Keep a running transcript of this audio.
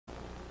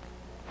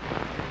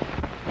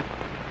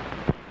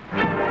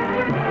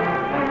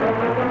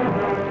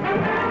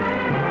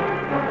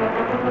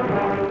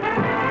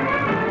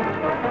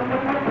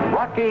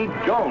Rocky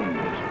Jones,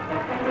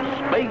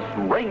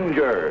 Space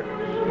Ranger,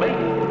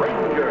 Space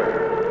Ranger,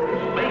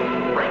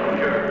 Space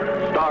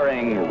Ranger,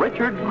 starring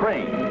Richard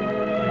Crane.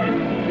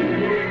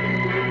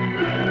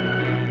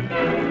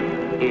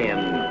 In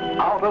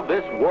Out of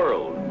This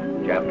World,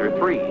 Chapter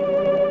 3.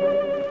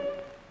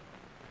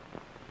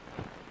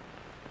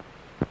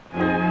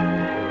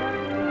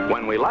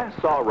 When we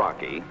last saw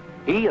Rocky,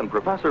 he and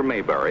Professor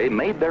Mayberry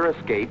made their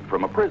escape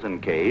from a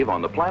prison cave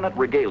on the planet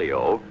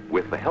Regalio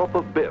with the help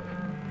of Biff.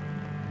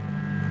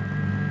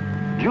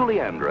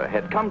 Juliandra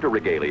had come to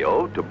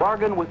Regalio to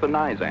bargain with the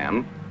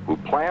Nizam, who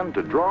planned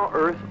to draw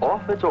Earth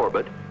off its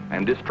orbit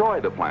and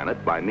destroy the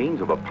planet by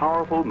means of a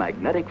powerful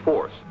magnetic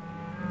force.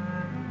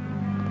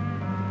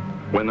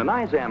 When the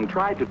Nizam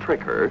tried to trick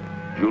her,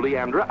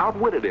 Juliandra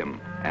outwitted him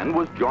and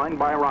was joined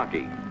by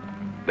Rocky.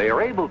 They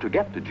are able to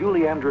get to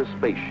Juliandra's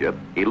spaceship,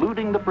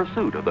 eluding the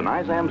pursuit of the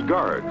Nizam's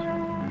guards.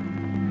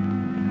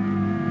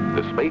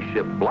 The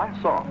spaceship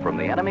blasts off from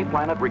the enemy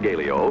planet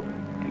Regalio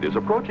and is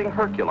approaching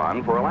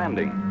Herculon for a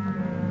landing.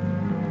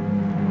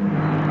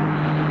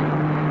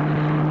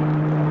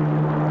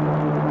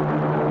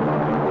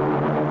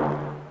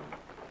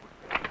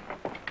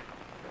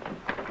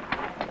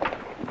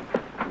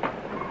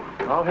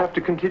 I'll have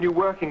to continue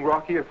working,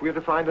 Rocky, if we're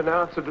to find an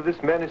answer to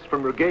this menace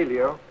from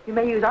Regalio. You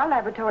may use our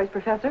laboratories,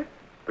 Professor.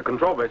 The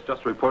control base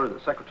just reported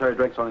that Secretary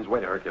Drake's on his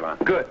way to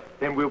Herculon. Good.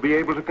 Then we'll be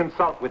able to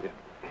consult with him.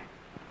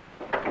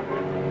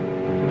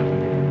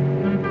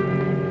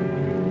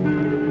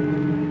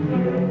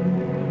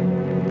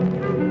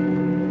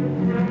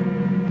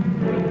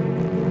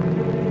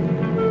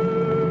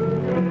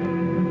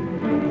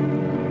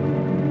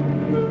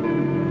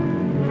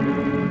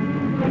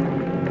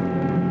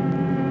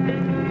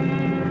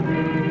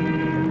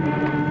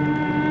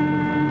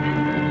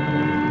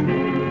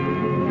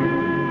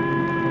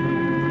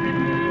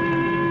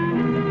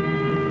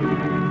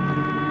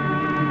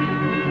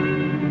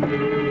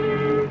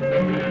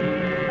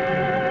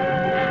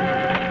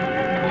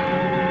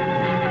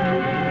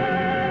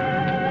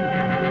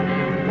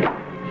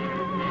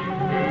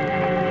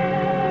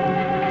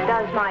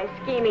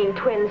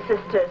 Twin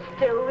sisters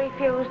still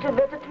refuse to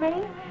visit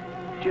me?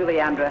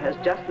 Juliandra has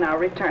just now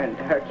returned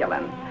to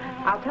Herculon.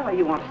 I'll tell her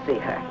you want to see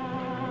her.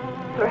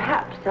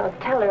 Perhaps I'll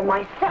tell her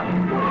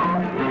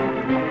myself.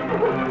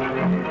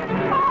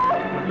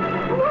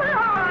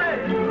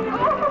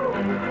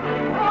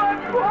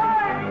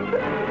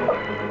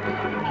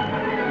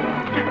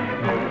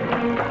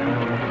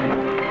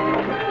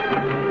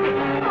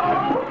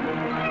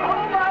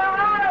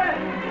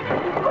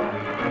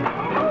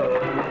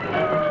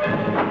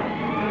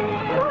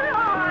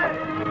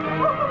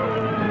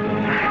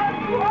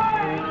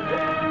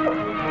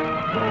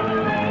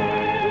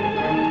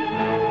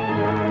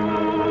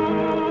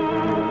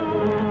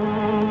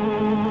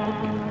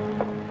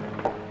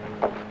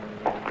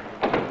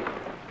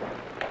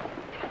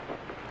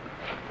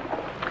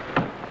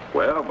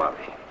 Well, Bobby,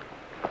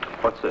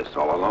 what's this,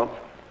 all alone?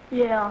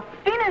 Yeah,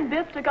 Fina and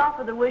Biff took off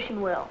with the wishing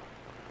well.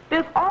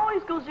 Biff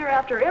always goes there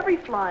after every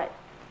flight.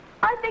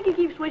 I think he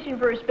keeps wishing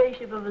for a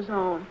spaceship of his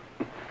own.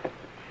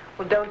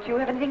 Well, don't you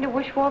have anything to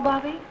wish for,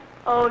 Bobby?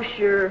 Oh,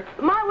 sure.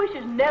 But my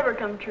wishes never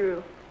come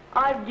true.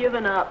 I've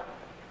given up.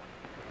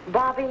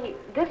 Bobby,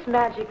 this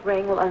magic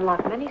ring will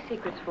unlock many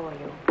secrets for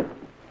you.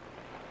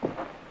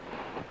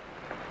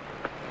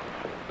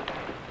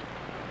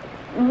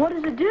 What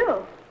does it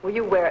do? Will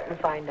you wear it and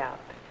find out?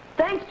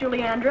 Thanks,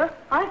 Juliandra.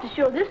 I have to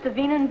show this to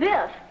Vina and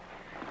Biff.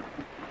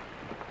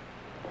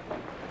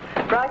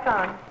 Strike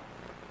on.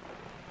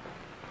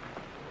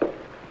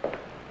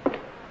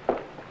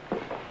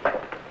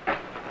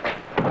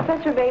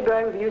 Professor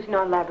Mayberry reviews in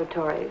our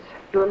laboratories.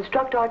 You'll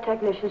instruct our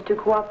technicians to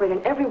cooperate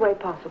in every way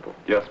possible.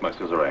 Yes, my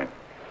suzerain.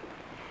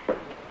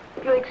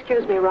 If you'll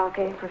excuse me,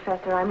 Rocky,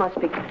 Professor, I must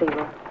speak to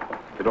Theba.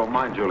 If you don't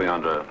mind,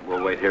 Juliandra,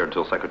 we'll wait here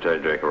until Secretary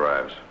Drake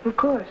arrives. Of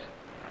course.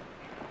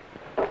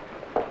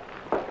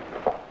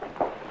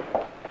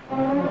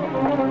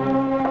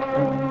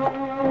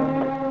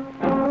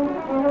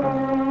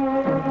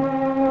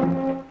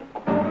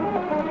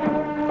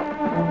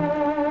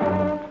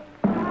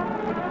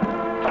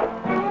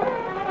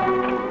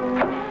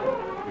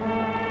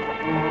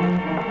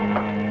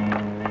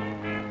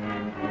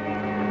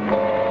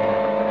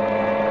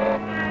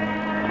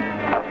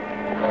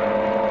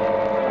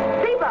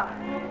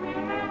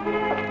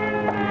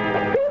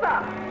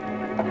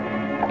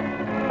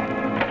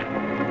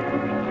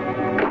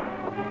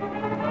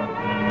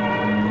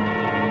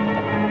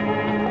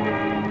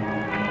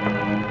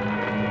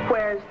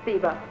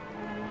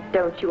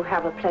 Don't you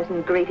have a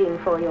pleasant greeting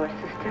for your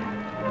sister?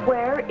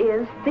 Where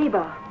is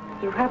Theba?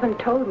 You haven't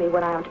told me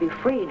when I am to be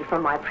freed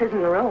from my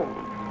prison room.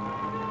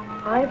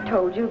 I've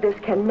told you this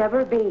can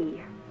never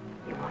be.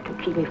 You want to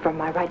keep me from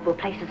my rightful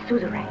place as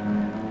suzerain.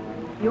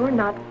 You're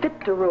not fit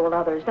to rule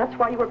others. That's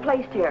why you were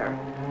placed here.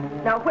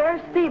 Now,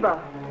 where's Theba?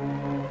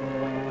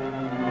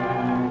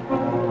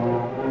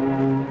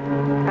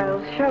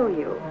 I'll show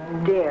you,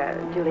 dear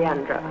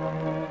Juliandra.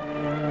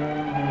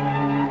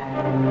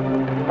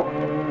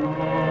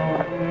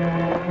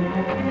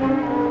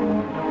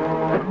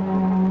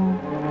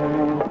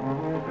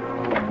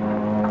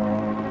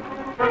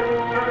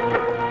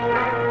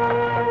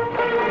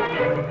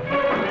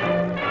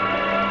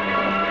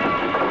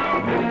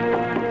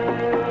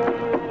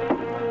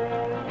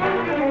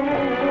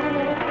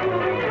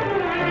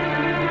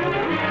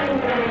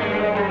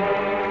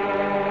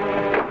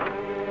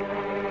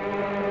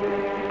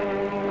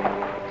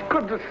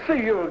 to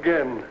see you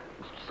again.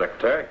 Mr.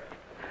 Secretary.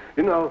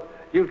 You know,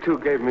 you two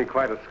gave me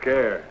quite a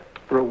scare.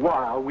 For a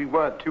while, we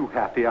weren't too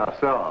happy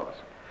ourselves.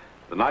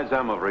 The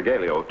Nizam of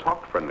Regalio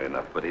talked friendly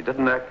enough, but he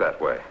didn't act that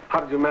way.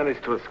 How did you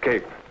manage to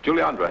escape?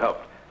 Juliandra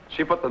helped.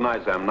 She put the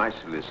Nizam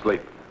nicely to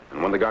sleep.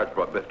 And when the guards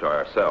brought Biff to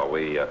our cell,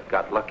 we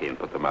got lucky and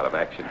put them out of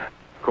action.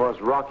 Of course,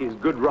 Rocky's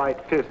good right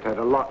fist had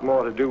a lot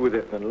more to do with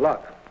it than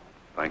luck.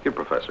 Thank you,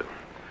 Professor.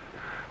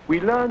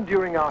 We learned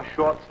during our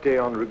short stay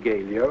on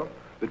Regalio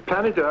that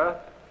planet Earth,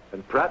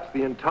 and perhaps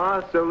the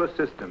entire solar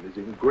system, is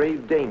in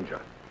grave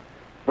danger.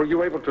 Were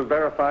you able to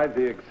verify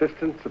the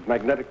existence of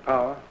magnetic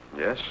power?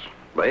 Yes,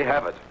 they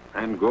have it,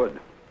 and good.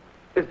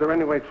 Is there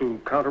any way to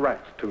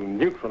counteract, to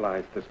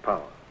neutralize this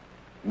power?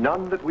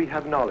 None that we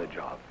have knowledge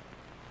of.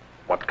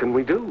 What can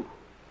we do?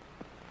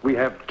 We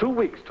have 2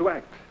 weeks to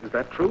act. Is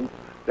that true?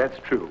 That's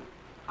true.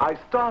 I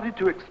started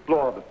to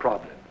explore the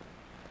problem,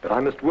 but I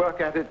must work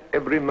at it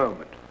every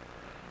moment.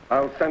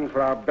 I'll send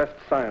for our best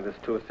scientists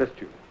to assist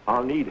you.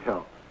 I'll need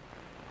help.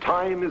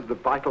 Time is the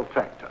vital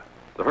factor.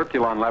 The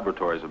Herculon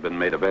laboratories have been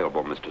made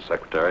available, Mr.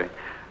 Secretary.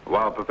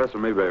 While Professor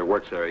Mayberry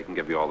works there, he can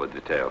give you all the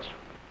details.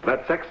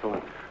 That's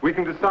excellent. We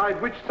can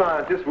decide which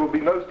scientist will be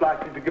most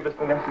likely to give us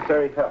the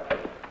necessary help.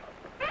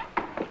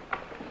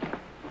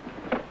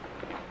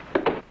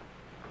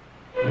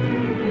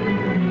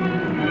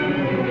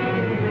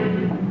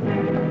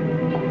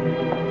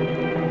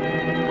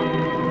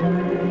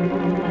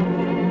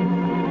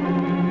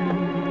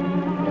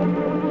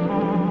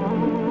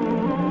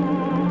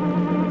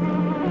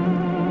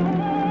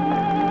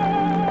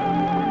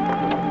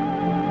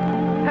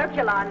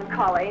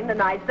 Calling the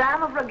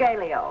Nizam of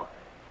Regalio.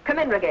 Come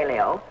in,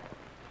 Regalio.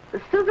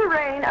 The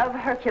suzerain of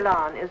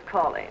Herculon is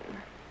calling.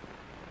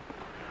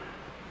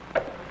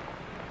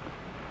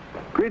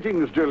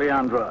 Greetings,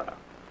 Juliandra.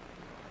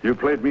 You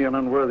played me an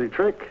unworthy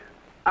trick.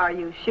 Are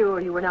you sure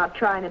you were not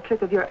trying a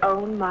trick of your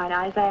own, my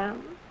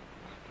Nizam?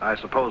 I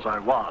suppose I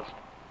was.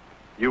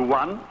 You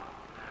won?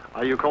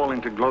 Are you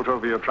calling to gloat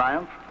over your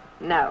triumph?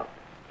 No.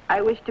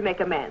 I wish to make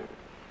amends.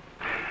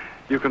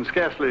 You can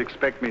scarcely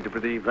expect me to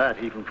believe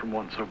that even from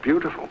one so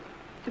beautiful.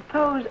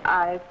 Suppose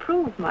I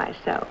prove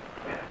myself.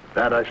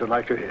 That I should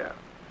like to hear.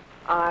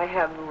 I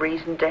have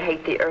reason to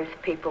hate the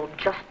Earth people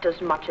just as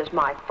much as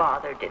my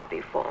father did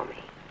before me.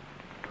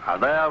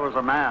 There was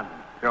a man,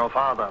 your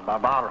father,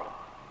 Barbaro.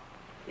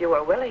 You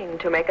were willing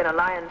to make an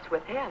alliance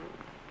with him.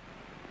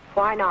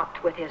 Why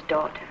not with his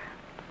daughter?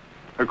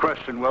 A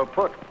question well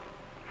put.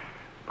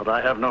 But I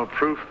have no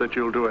proof that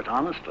you'll do it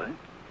honestly.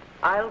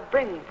 I'll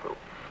bring proof.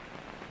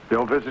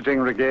 You're visiting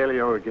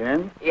Regalio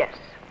again? Yes.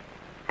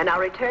 And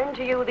I'll return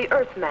to you the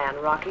Earthman,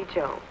 Rocky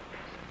Jones.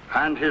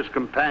 And his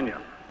companion,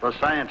 the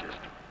scientist.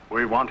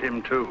 We want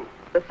him too.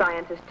 The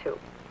scientist too.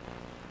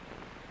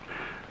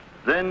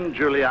 Then,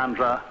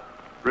 Juliandra,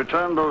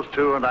 return those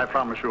two and I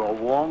promise you a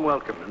warm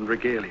welcome in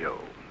Regalio.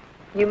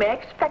 You may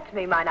expect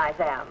me, my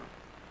Nizam.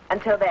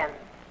 Until then,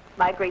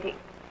 my greeting.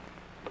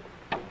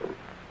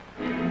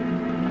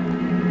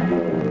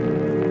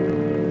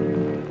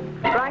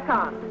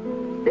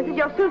 Dracon, this is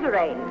your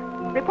suzerain.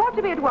 Report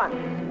to me at once.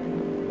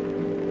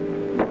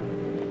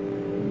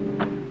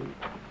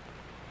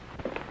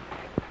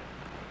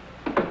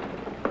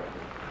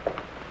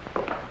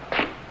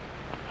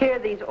 Hear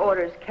these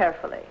orders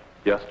carefully.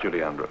 Yes,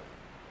 Juliandra.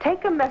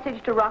 Take a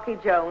message to Rocky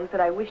Jones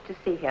that I wish to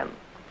see him.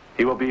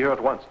 He will be here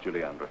at once,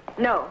 Juliandra.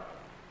 No.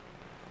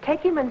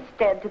 Take him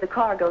instead to the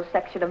cargo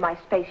section of my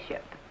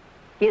spaceship.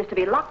 He is to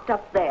be locked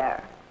up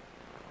there.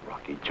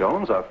 Rocky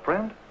Jones, our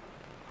friend?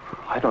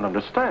 I don't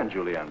understand,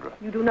 Juliandra.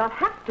 You do not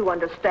have to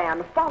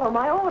understand. Follow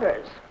my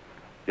orders.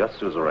 Yes,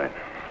 suzerain.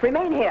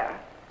 Remain here.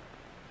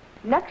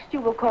 Next,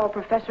 you will call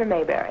Professor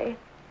Mayberry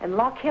and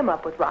lock him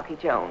up with Rocky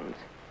Jones.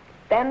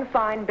 Then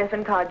find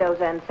Biffen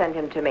Cardoza and send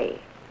him to me.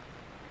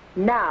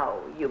 Now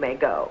you may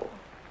go.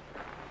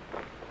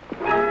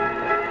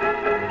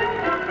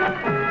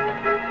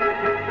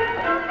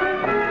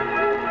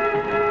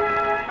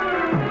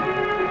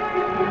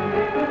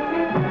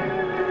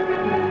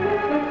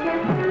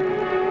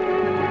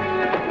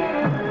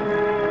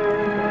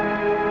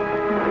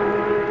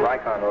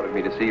 Rykon ordered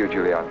me to see you,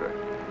 Juliandra.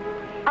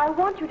 I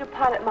want you to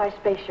pilot my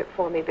spaceship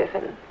for me,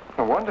 Biffen.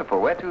 Oh, wonderful.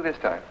 Where to this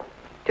time?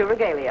 To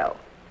Regalio.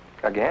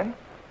 Again?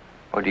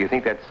 Oh, do you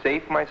think that's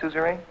safe, my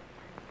suzerain?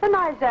 The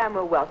Nizam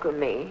will welcome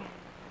me,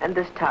 and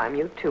this time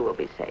you too will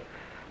be safe.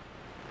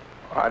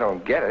 I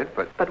don't get it,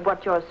 but... But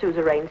what your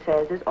suzerain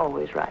says is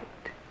always right.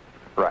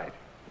 Right.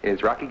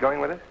 Is Rocky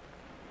going with us?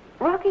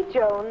 Rocky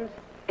Jones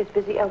is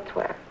busy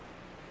elsewhere.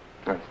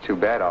 That's too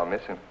bad. I'll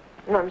miss him.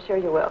 No, I'm sure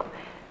you will.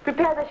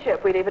 Prepare the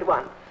ship. We leave at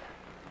once.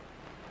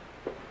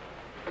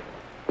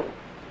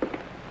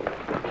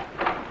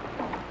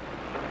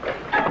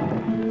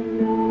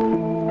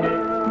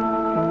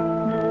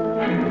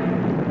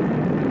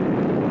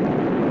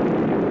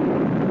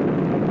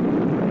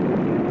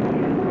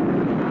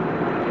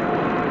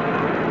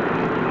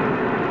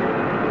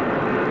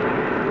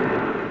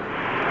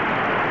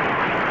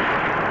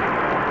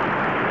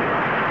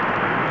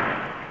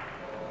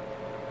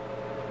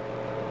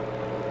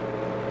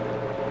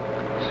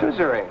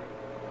 Suzerain,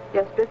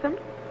 Yes, Biffin?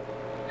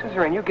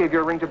 Suzeraine, you gave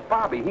your ring to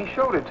Bobby. He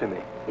showed it to me.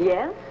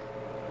 Yes?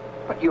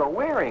 But you're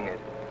wearing it.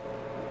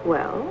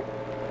 Well?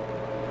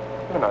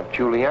 You're not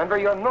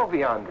Juliandra, you're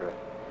Noviandra.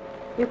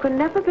 You can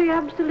never be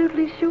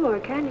absolutely sure,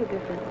 can you,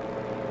 Biffin?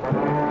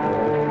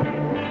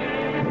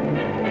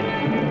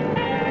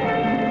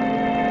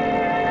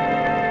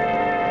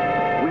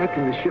 Where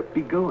can the ship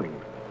be going?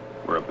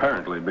 We're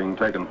apparently being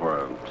taken for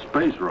a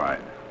space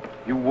ride.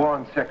 You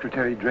warned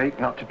Secretary Drake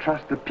not to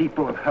trust the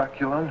people of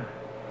Herculon.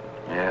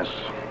 Yes,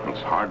 it's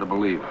hard to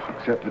believe.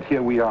 Except that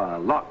here we are,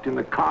 locked in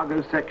the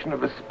cargo section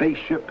of a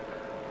spaceship,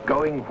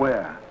 going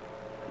where?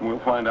 We'll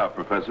find out,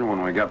 Professor,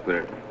 when we get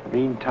there.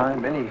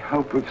 Meantime, any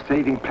hope of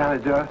saving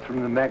planet Earth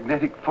from the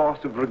magnetic force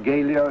of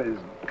Regalia is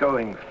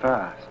going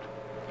fast.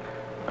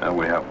 Well,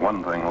 we have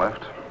one thing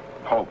left.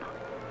 Hope.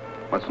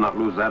 Let's not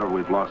lose that or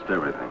we've lost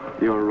everything.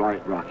 You're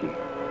right, Rocky.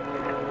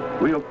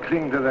 We'll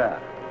cling to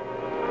that.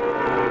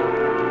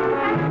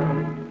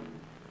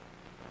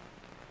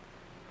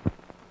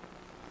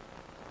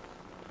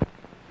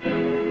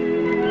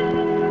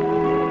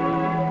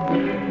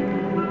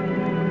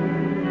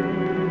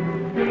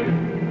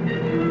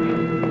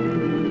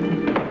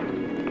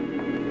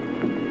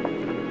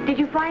 Did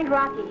you find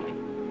Rocky?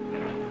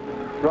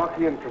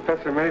 Rocky and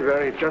Professor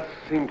Mayberry just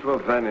seem to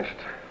have vanished.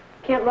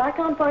 Can't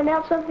Rykon find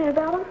out something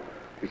about him?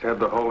 He's had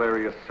the whole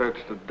area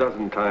searched a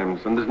dozen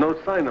times, and there's no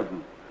sign of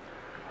him.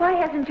 Why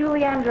hasn't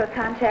Juliandra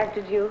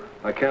contacted you?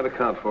 I can't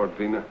account for it,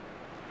 Vina.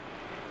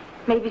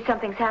 Maybe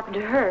something's happened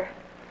to her.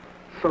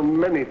 So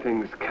many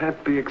things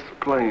can't be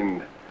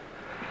explained.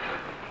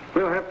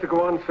 We'll have to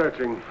go on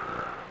searching.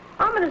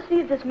 I'm going to see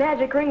if this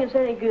magic ring is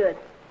any good.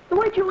 The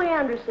way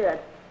Juliandra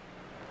said.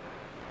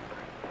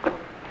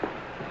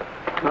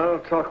 I'll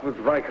talk with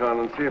Rykon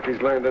and see if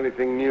he's learned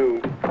anything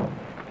new.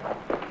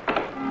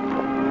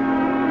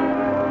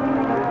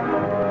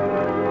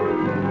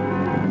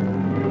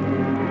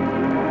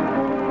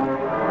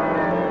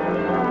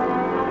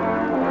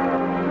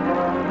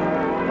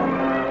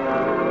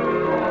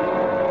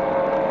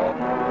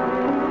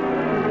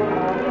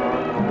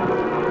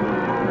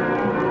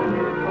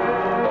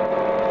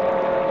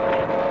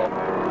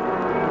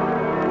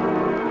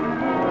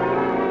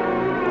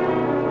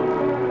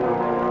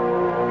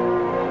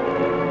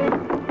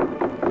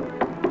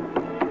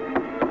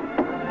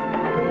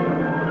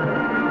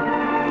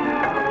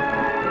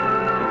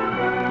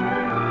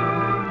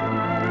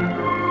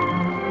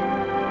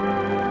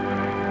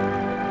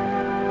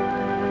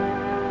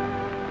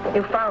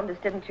 You found us,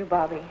 didn't you,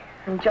 Bobby?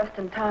 And just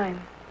in time.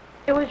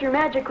 It was your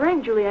magic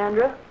ring,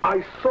 Juliandra.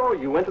 I saw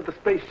you enter the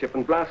spaceship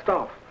and blast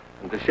off,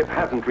 and the ship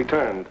hasn't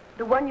returned.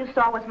 The one you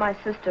saw was my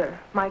sister,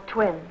 my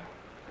twin.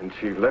 And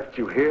she left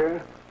you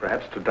here,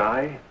 perhaps to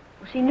die?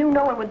 She knew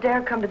no one would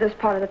dare come to this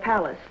part of the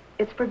palace.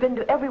 It's forbidden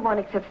to everyone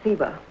except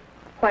Theba.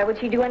 Why would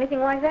she do anything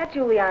like that,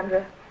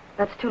 Juliandra?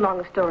 That's too long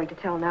a story to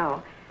tell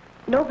now.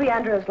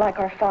 Noviandra is like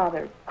our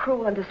father,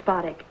 cruel and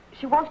despotic.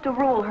 She wants to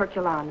rule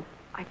Herculon.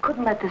 I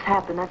couldn't let this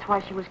happen. That's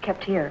why she was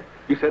kept here.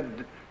 She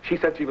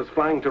said she was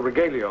flying to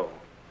Regalio.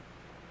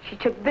 She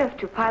took Biff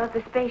to pilot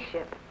the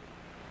spaceship.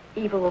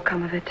 Evil will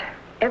come of it.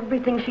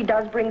 Everything she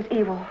does brings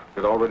evil.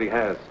 It already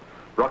has.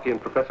 Rocky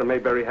and Professor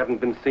Mayberry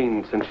haven't been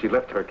seen since she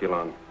left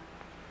Herculon.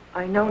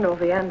 I know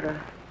Noviandra.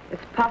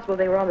 It's possible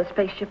they were on the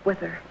spaceship with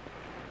her.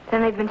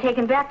 Then they've been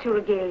taken back to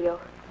Regalio.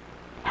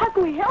 How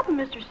can we help him,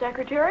 Mr.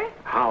 Secretary?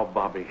 How,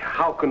 Bobby?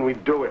 How can we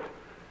do it?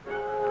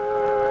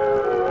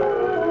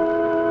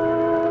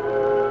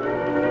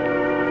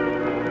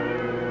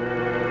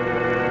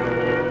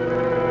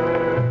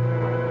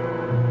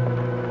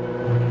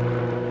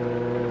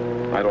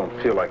 I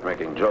don't feel like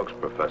making jokes,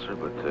 Professor,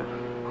 but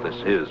this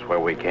is where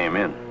we came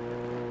in.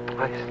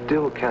 I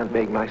still can't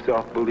make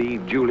myself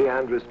believe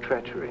Juliandra's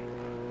treachery.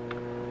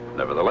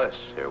 Nevertheless,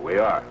 here we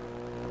are.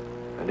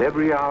 And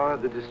every hour,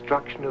 the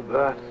destruction of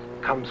Earth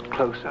comes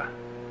closer.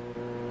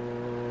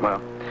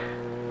 Well,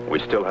 we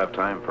still have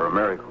time for a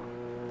miracle.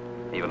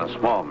 Even a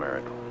small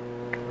miracle.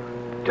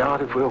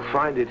 Doubt if we'll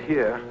find it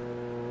here.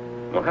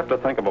 We'll have to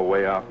think of a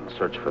way out and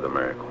search for the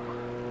miracle.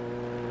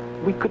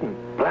 We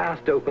couldn't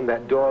blast open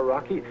that door,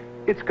 Rocky.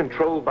 It's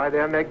controlled by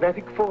their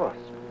magnetic force.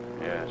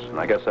 Yes, and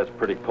I guess that's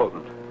pretty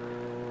potent.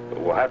 But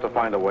we'll have to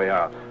find a way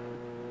out.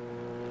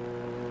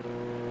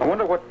 I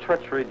wonder what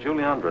treachery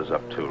Juliandra's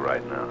up to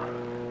right now.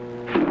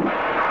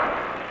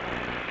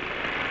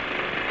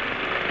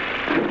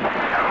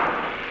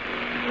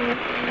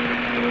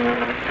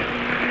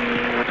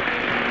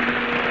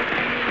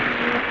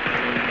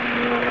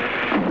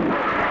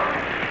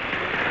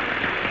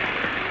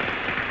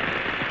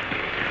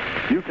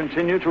 You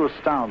continue to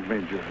astound me,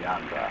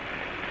 Juliandra.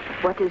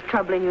 What is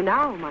troubling you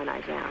now, my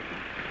nice Anne?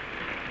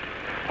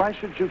 Why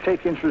should you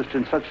take interest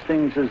in such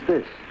things as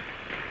this?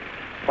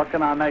 What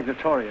can our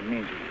magnetorium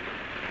mean to you?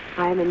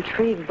 I am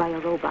intrigued by a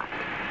robot.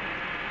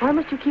 Why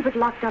must you keep it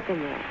locked up in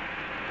there?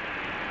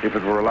 If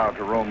it were allowed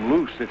to roam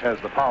loose, it has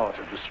the power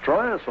to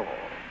destroy us all.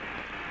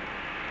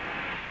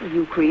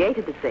 You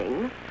created the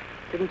thing.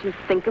 Didn't you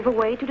think of a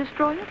way to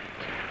destroy it?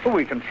 Well,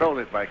 we control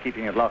it by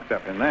keeping it locked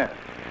up in there.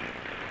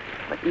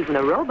 But even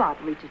a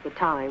robot reaches the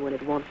time when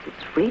it wants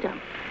its freedom.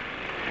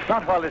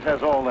 Not while it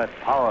has all that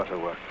power to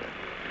work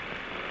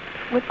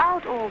with.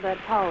 Without all that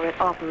power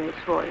it operates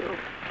for you,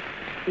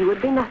 you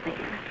would be nothing,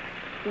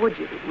 would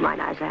you, my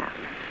Nizam?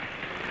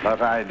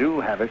 But I do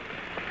have it,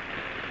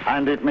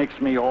 and it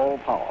makes me all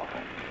powerful.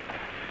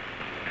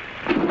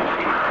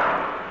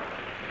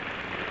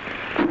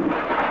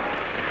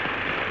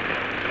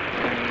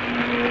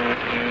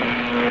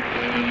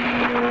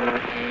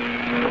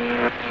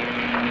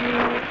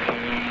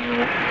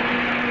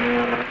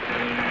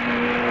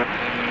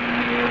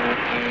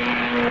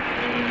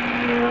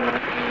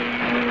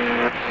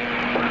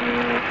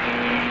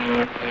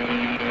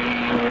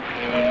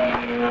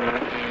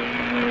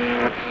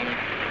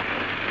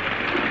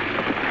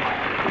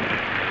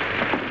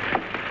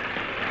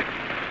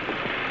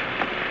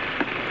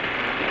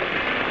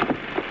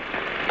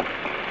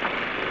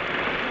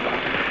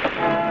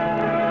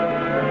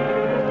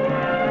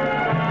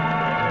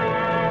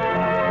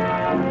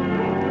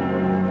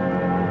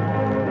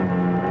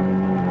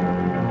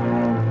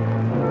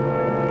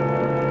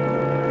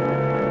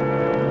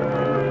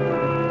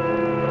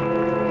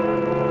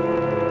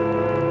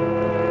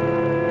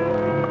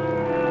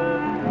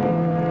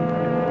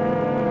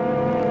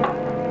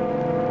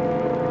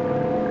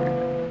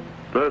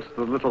 First,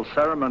 the little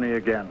ceremony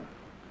again.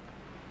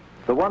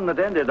 The one that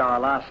ended our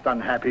last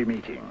unhappy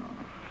meeting.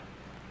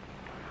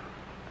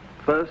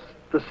 First,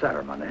 the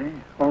ceremony.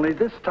 Only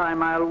this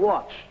time I'll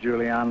watch,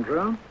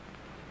 Juliandra.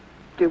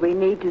 Do we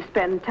need to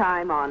spend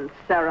time on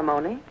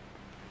ceremony?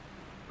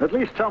 At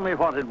least tell me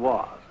what it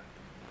was.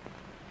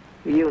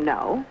 You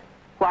know.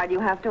 Why do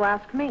you have to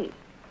ask me?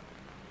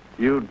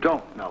 You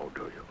don't know,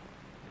 do you?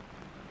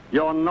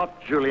 You're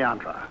not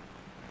Juliandra.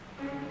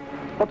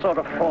 What sort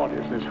of fraud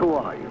is this? Who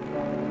are you?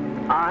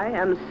 I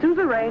am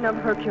suzerain of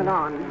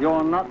Herculon.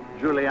 You're not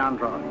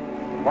Juliandra.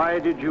 Why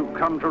did you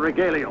come to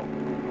Regalio?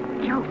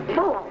 You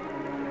fool!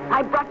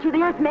 I brought you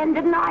the Earthmen,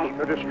 didn't I?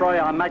 To destroy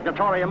our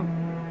magnatorium.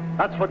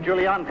 That's what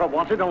Juliandra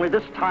wanted, only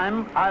this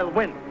time I'll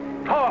win.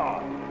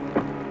 Tor!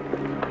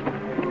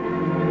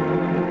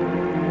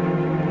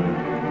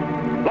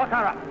 Lock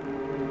her up.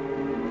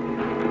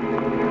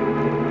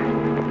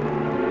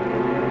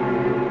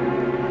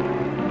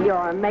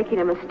 You're making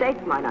a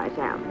mistake, my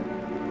Nizam.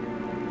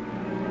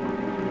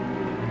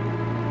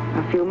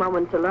 A few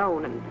moments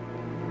alone, and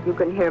you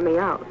can hear me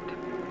out.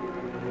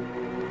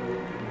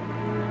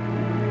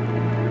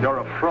 You're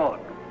a fraud.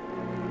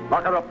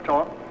 Lock her up,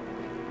 Tor.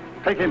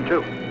 Take him,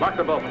 too. Lock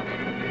them both.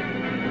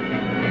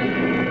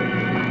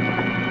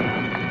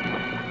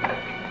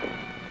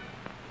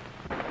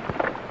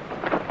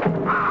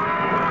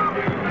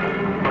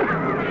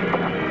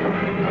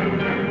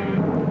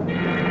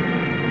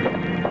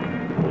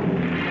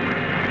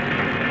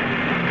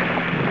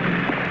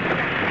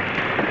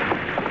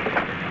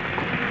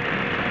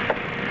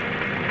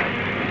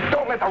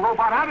 Let the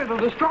robot out, it'll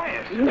destroy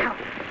us. No,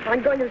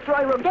 I'm going to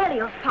destroy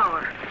Rogelio's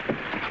power.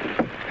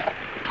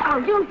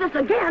 I'll use this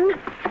again.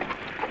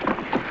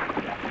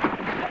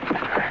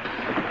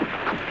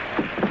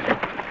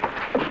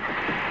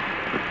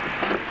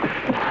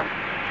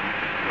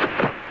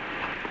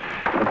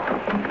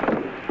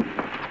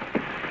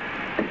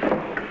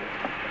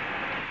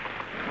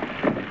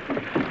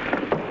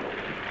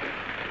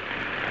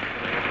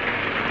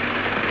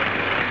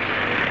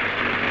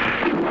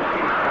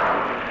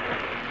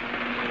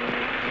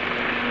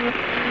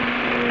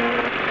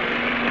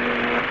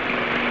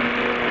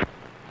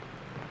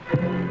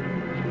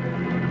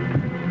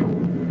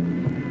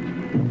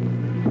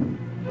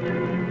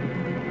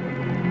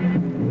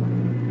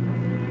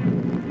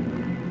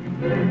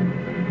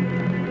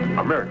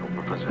 A miracle,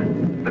 Professor.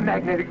 The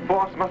magnetic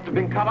force must have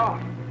been cut off.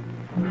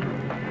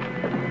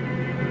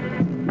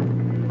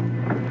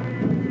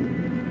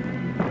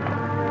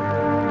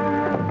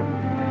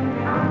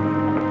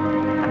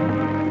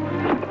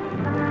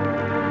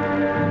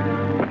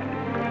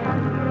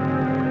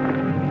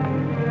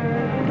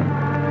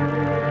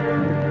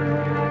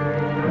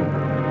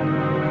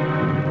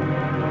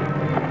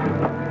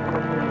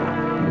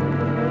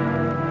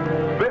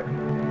 Biff,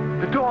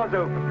 the door's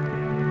open.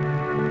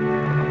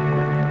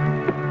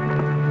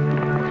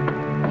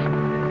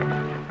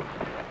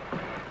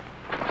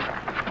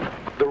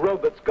 The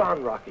robot's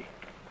gone, Rocky.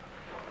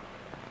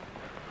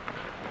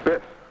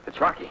 Biff, it's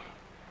Rocky.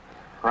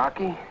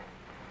 Rocky?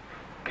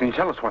 Can you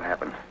tell us what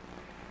happened?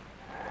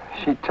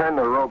 She turned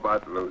the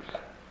robot loose.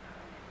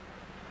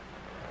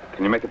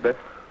 Can you make it, Biff?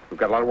 We've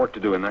got a lot of work to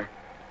do in there.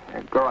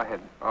 Yeah, go ahead.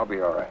 I'll be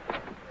all right.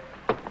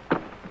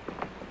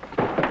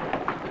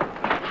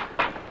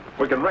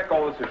 We can wreck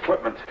all this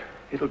equipment.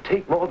 It'll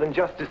take more than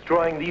just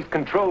destroying these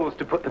controls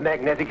to put the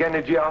magnetic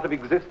energy out of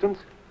existence.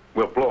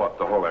 We'll blow up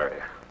the whole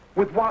area.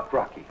 With what,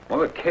 Rocky? Well,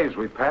 the caves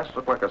we passed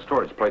look like a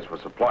storage place for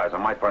supplies. I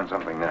might find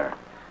something there.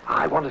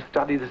 I want to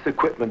study this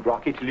equipment,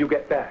 Rocky, till you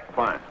get back.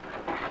 Fine.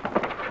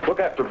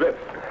 Look after Biff.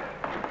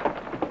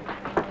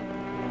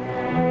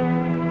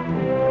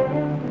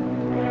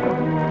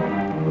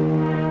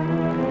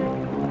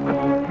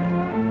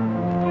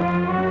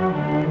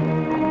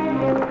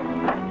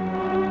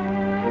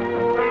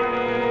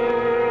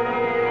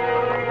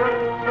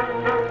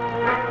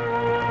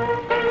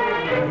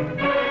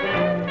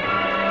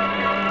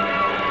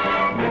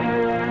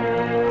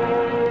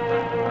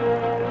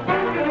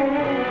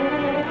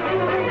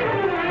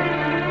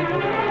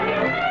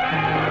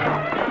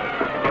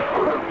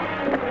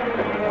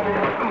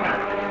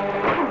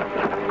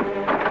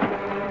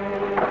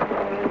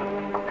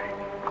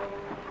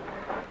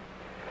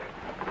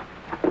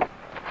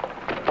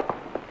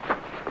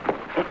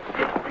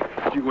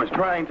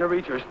 trying to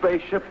reach her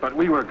spaceship, but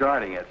we were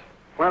guarding it.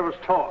 Where was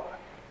Tor?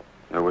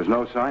 There was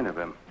no sign of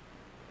him.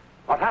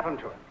 What happened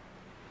to him?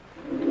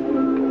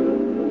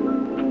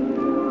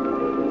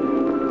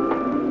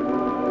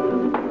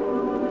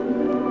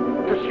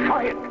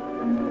 Destroy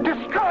it!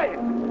 Destroy it!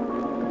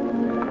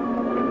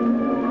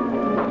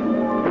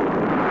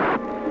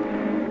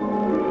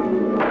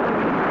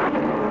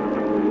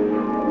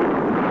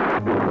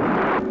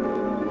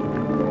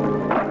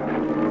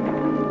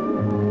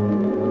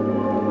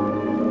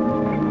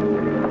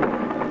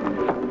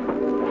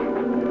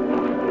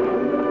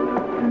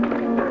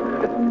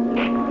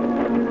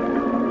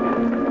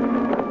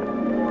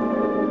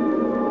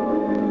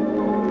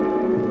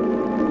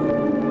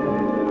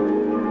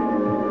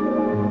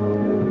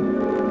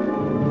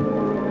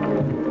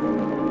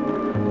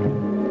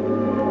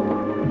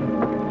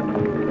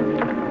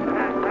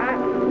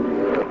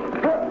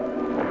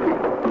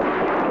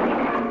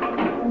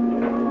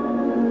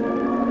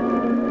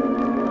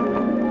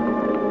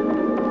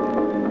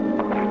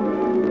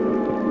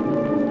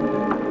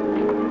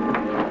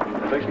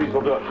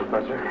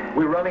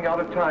 We're running out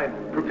of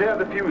time. Prepare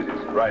the fuses.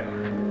 Right.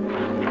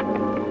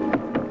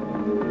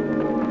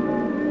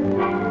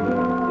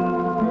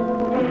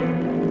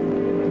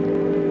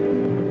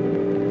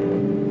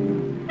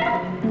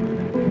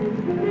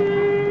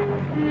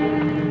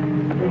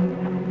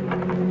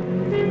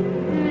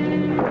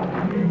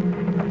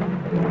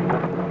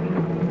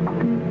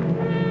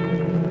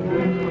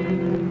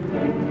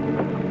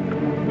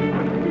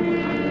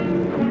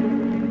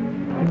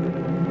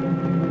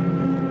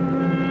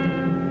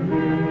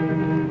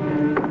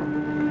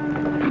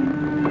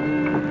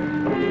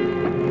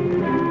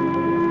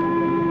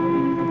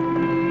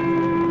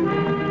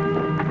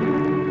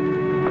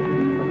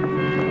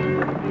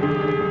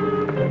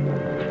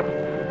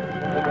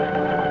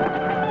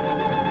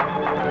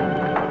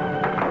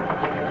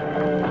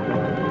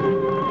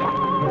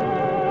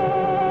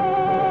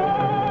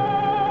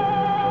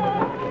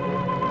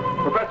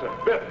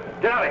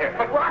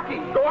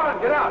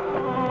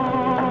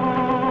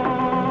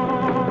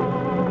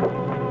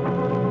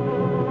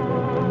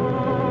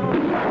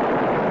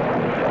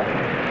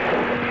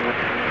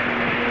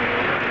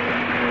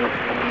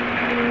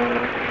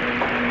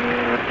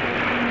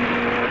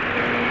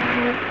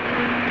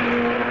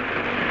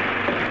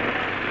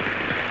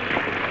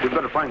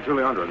 Find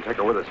Juliandra and take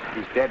her with us.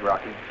 She's dead,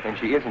 Rocky, and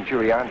she isn't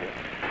Juliandra.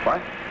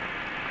 What?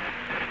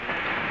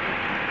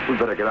 We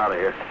better get out of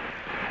here.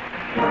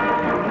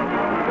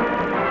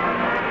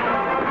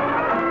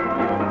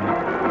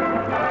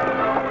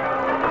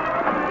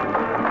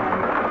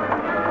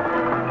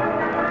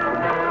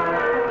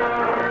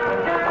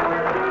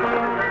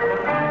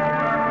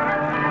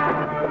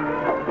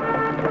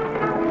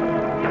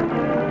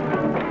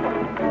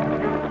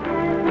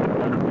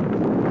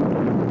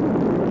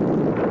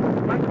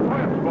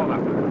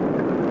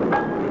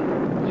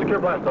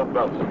 Blast off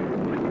belts.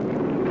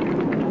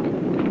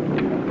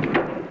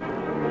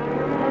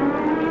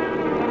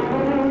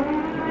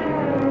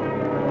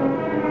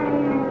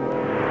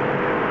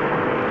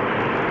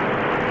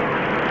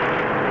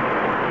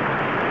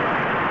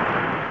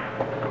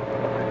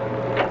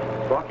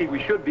 Rocky,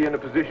 we should be in a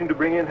position to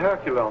bring in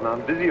Herculon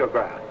on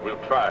visiograph. We'll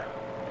try.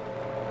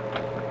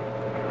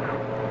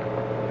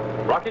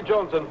 Rocky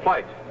Jones in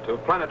flight to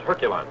planet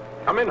Herculon.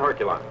 Come in,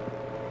 Herculon.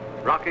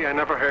 Rocky, I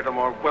never heard a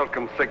more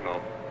welcome signal.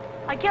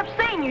 I kept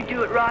saying you'd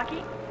do it,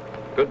 Rocky.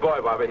 Good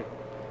boy, Bobby.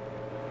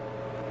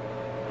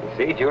 You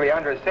see,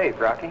 Juliandra is safe,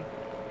 Rocky.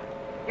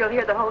 You'll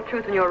hear the whole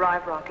truth when you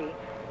arrive, Rocky.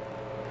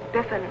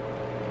 Biffin,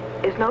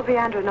 is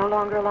Noviandra no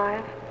longer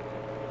alive?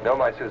 No,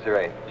 my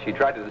suzerain. She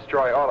tried to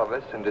destroy all of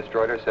us and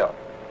destroyed herself.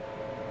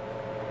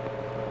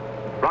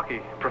 Rocky,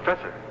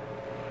 Professor,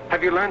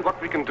 have you learned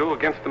what we can do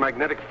against the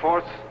magnetic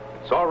force?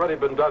 It's already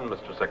been done,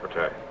 Mr.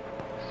 Secretary.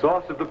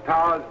 Source of the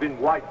power has been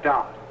wiped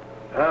out.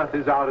 Earth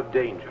is out of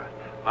danger.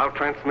 I'll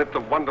transmit the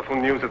wonderful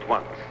news at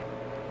once.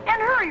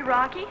 And hurry,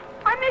 Rocky.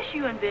 I miss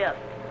you and Biff.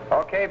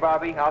 Okay,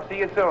 Bobby. I'll see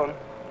you soon.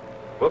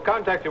 We'll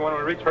contact you when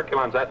we reach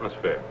Herculon's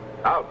atmosphere.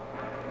 Out.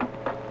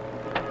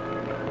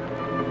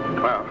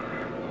 Well,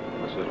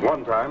 this is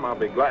one time I'll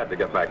be glad to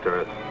get back to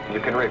Earth.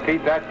 You can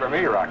repeat that for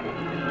me, Rocky.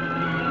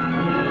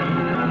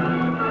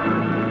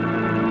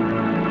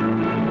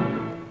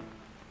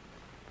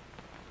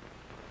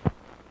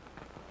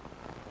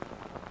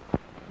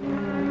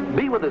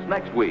 Be with us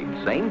next week,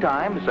 same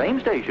time, same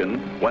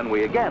station, when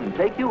we again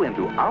take you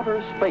into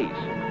outer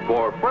space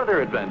for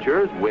further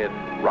adventures with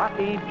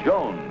Rocky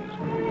Jones,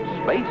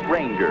 Space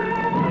Ranger.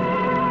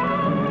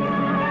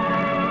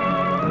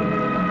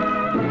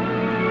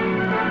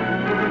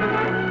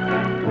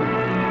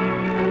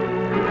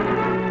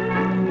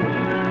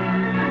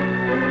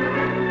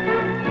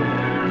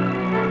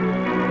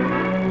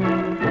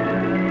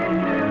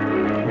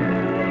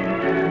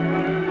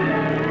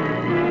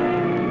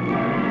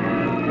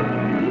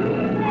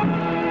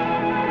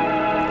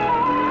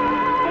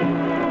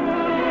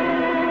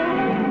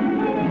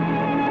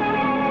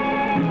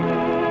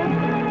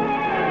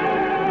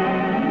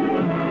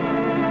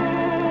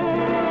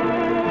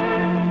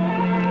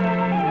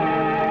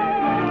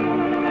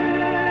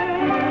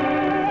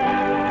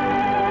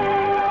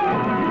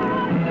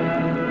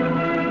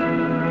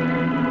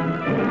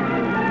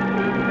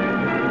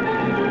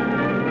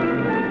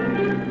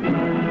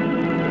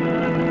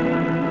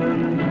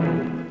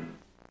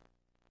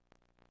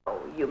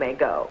 you may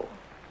go.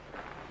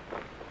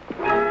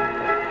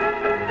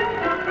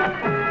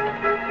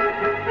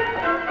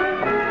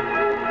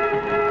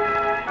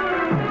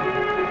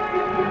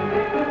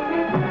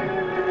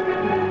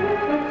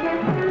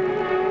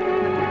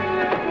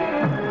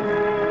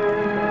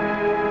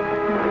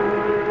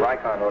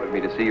 Ordered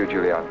me to see you,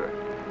 Juliandra.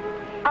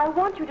 I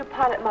want you to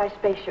pilot my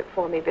spaceship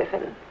for me,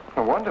 Biffin.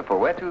 Oh, wonderful.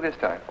 Where to this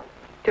time?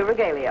 To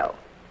Regalio.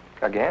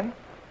 Again?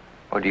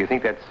 Oh, do you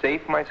think that's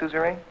safe, my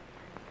suzerain?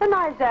 The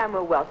Nizam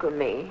will welcome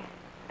me,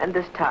 and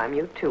this time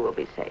you too will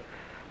be safe.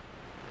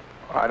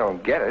 I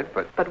don't get it,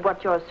 but... But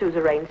what your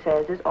suzerain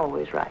says is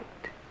always right.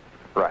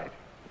 Right.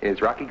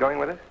 Is Rocky going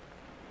with us?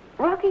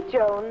 Rocky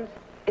Jones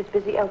is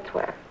busy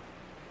elsewhere.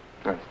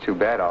 That's too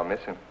bad. I'll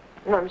miss him.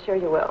 No, I'm sure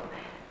you will.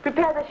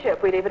 Prepare the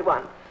ship. We leave at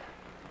once.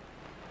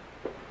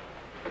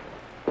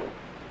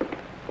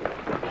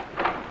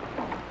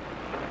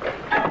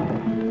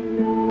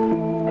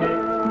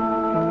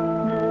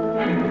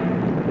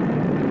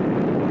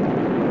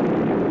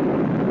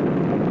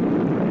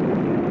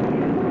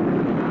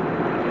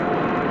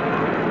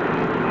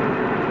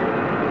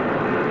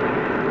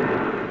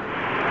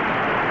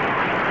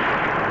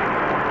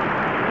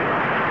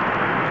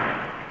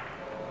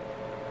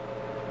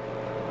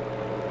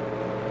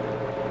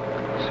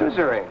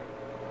 Suzerain.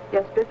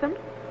 Yes, Biffin?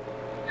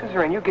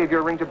 Suzerain, you gave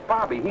your ring to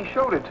Bobby. He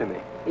showed it to me.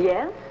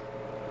 Yes?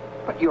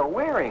 But you're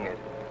wearing it.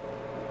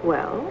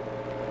 Well?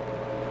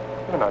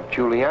 You're not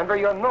Juliandra,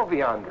 you're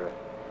Noviandra.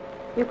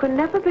 You can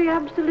never be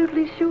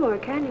absolutely sure,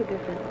 can you,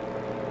 Biffin?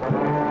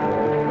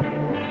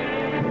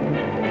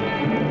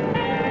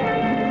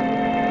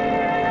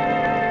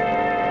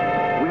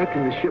 Where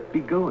can the ship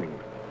be going?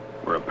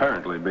 We're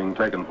apparently being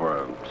taken for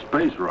a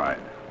space ride.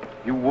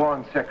 You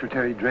warned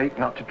Secretary Drake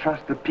not to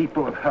trust the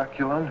people of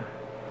Herculon.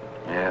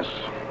 Yes,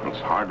 it's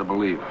hard to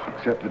believe.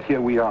 Except that here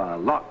we are,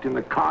 locked in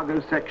the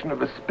cargo section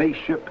of a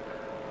spaceship,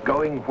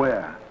 going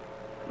where?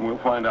 We'll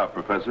find out,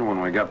 Professor, when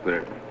we get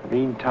there.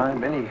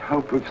 Meantime, any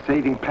hope of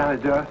saving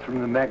planet Earth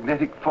from the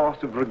magnetic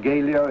force of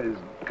Regalia is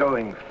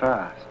going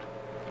fast.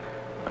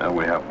 Well,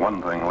 we have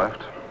one thing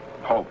left.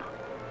 Hope.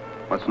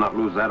 Let's not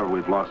lose that or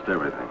we've lost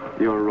everything.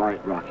 You're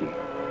right, Rocky.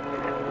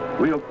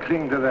 We'll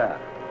cling to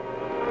that.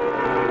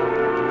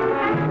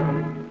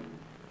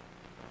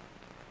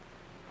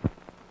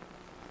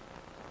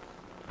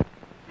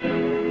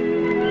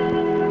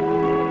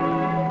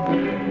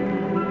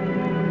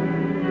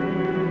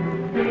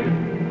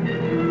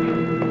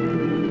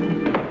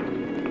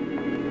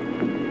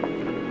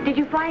 Did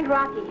you find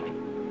Rocky?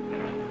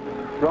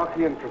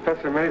 Rocky and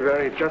Professor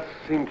Mayberry just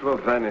seem to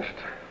have vanished.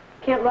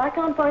 Can't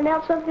Rykon find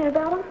out something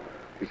about him?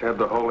 He's had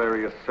the whole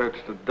area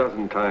searched a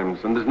dozen times,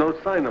 and there's no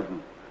sign of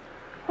him.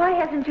 Why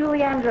hasn't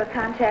Juliandra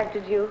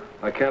contacted you?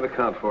 I can't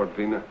account for it,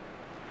 Vina.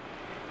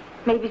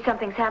 Maybe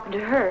something's happened to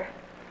her.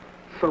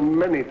 So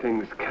many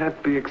things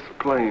can't be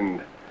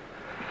explained.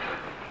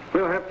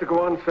 We'll have to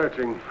go on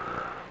searching.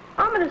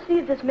 I'm going to see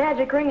if this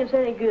magic ring is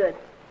any good.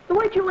 The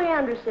way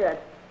Juliandra said.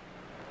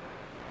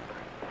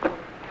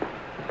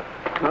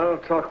 I'll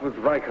talk with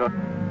Rykon.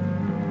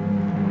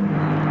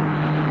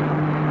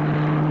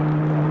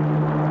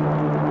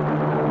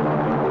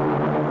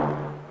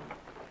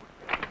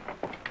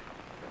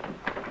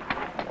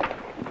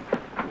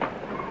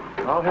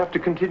 I'll have to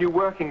continue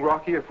working,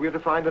 Rocky, if we're to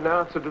find an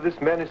answer to this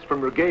menace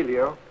from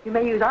Regalio. You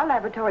may use our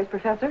laboratories,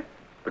 Professor.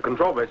 The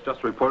control base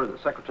just reported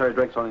that Secretary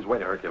Drake's on his way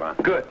to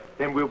Herculon. Good.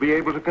 Then we'll be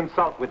able to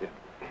consult with him.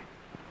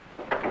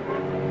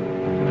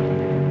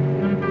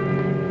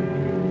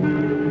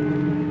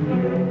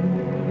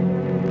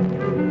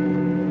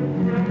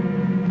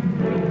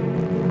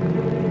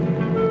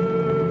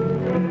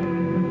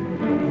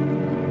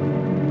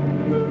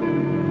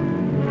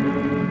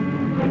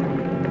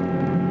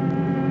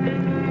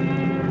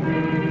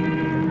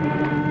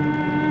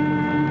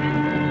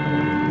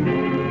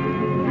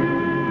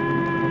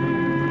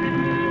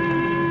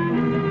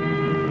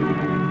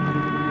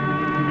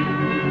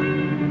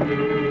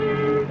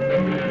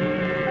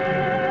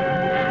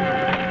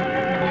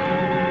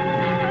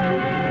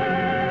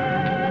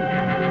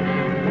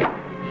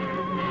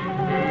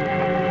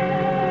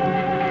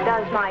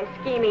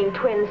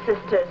 Twin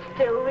sisters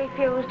still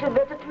refuse to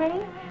visit me?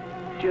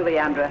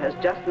 Juliandra has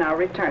just now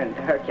returned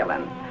to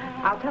Herculon.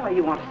 I'll tell her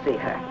you want to see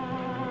her.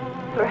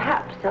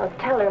 Perhaps I'll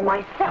tell her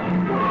myself.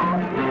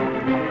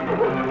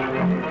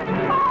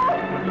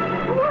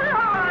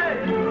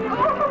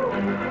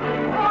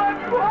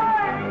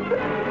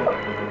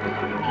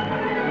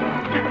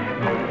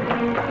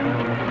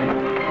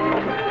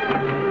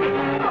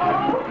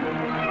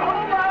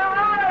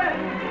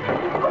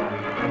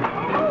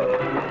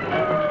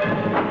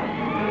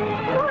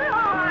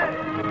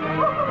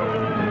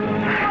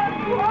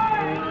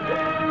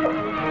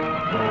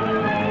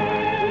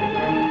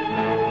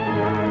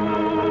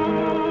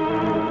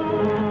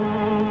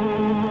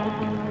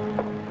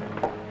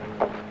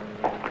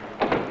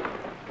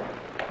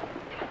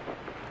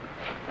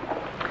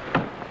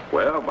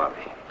 Well, Bobby,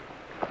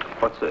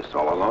 what's this,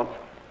 all alone?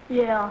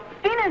 Yeah.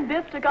 Fina and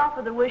Biff took off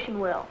with the wishing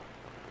well.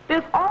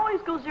 Biff always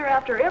goes there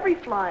after every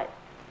flight.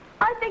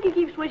 I think he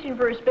keeps wishing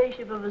for a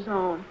spaceship of his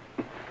own.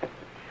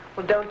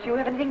 Well, don't you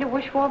have anything to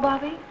wish for,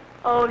 Bobby?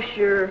 Oh,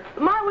 sure.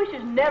 But my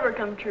wishes never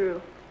come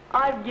true.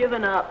 I've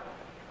given up.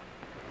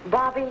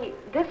 Bobby,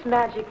 this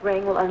magic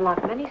ring will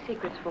unlock many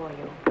secrets for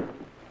you.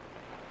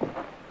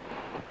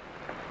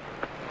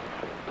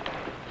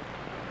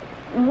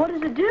 What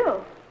does it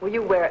do? Will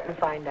you wear it and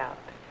find out?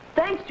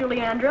 Thanks,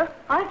 Juliandra.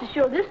 I have to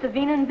show this to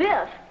Vina and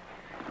Biff.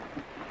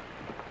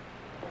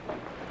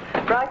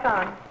 Right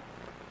on.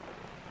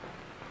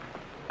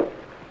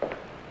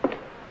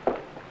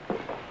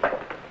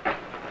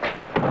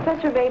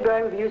 Professor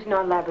Mayberry reviews in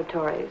our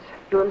laboratories.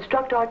 You'll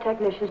instruct our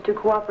technicians to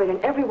cooperate in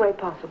every way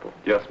possible.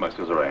 Yes, my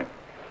suzerain.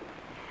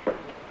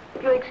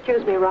 If you'll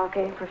excuse me,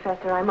 Rocky,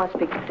 Professor, I must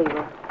speak to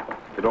Theba.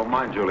 If you don't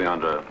mind,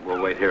 Juliandra,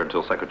 we'll wait here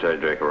until Secretary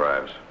Drake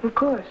arrives. Of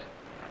course.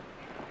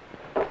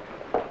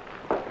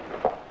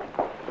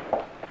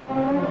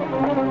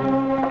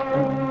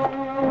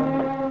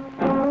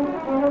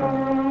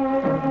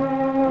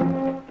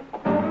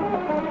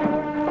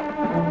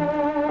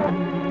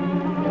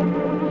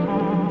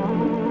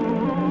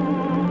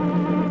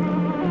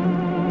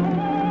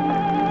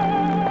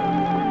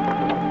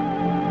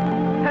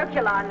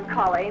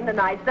 The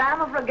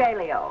Nizam of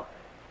Regalio.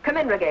 Come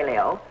in,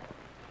 Regalio.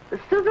 The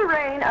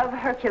suzerain of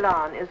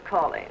Herculon is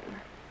calling.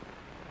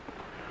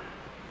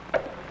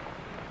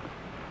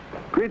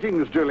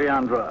 Greetings,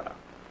 Juliandra.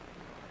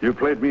 You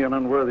played me an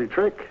unworthy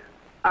trick.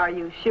 Are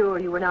you sure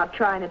you were not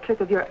trying a trick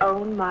of your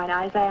own, my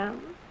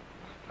Nizam?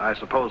 I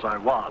suppose I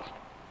was.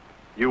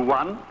 You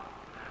won?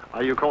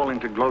 Are you calling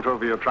to gloat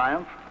over your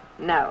triumph?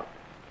 No.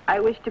 I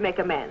wish to make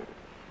amends.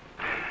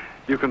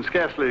 You can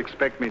scarcely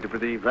expect me to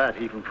believe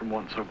that, even from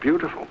one so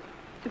beautiful.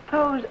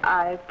 Suppose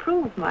I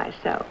prove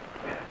myself.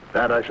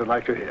 That I should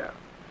like to hear.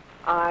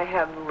 I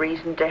have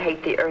reason to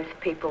hate the Earth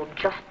people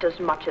just as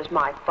much as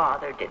my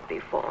father did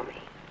before me.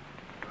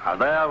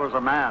 There was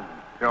a man,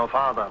 your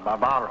father,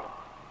 Barbaro.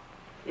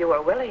 You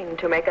were willing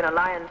to make an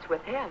alliance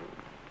with him.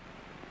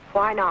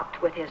 Why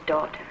not with his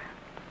daughter?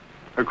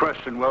 A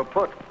question well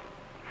put.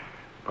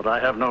 But I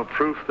have no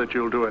proof that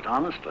you'll do it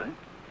honestly.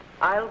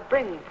 I'll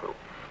bring proof.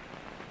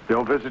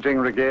 You're visiting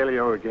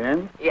Regalio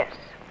again? Yes.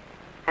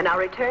 And I'll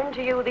return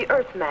to you the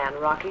Earthman,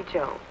 Rocky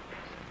Jones.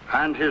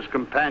 And his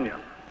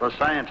companion, the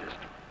scientist.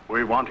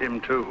 We want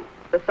him too.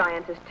 The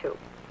scientist too.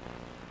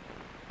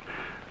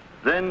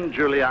 Then,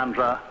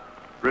 Juliandra,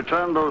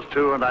 return those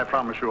two and I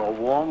promise you a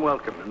warm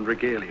welcome in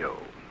Regalio.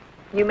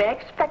 You may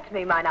expect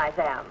me, my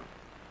Nizam.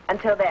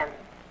 Until then,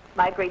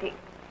 my greeting.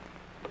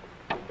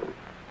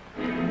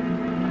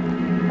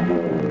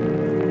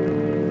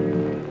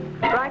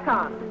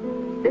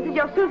 Rykon, this is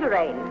your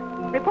suzerain.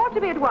 Report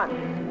to me at once.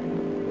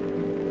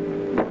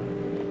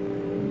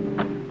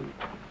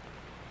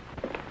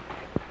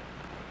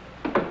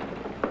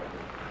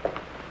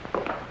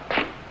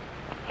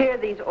 Hear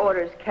these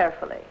orders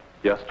carefully.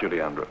 Yes,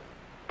 Juliandra.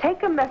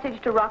 Take a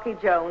message to Rocky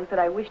Jones that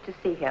I wish to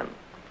see him.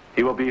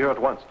 He will be here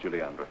at once,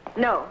 Juliandra.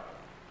 No.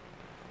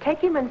 Take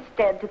him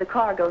instead to the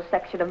cargo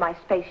section of my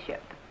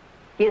spaceship.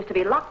 He is to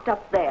be locked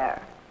up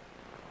there.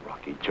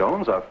 Rocky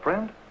Jones, our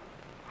friend?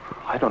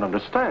 I don't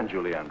understand,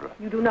 Juliandra.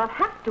 You do not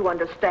have to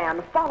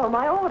understand. Follow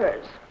my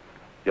orders.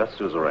 Yes,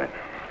 suzerain.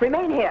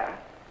 Remain here.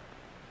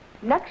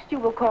 Next, you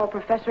will call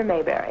Professor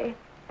Mayberry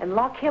and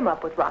lock him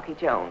up with Rocky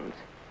Jones.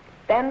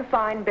 Then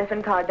find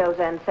Biffen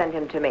Cardoza and send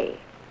him to me.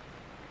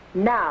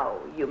 Now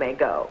you may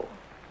go.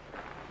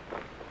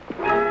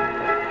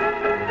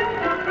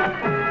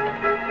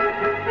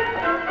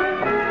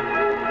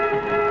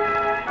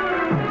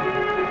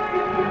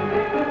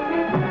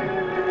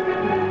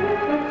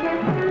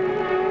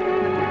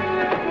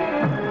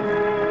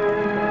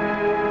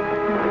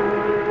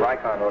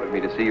 Rykon ordered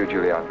me to see you,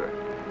 Juliandra.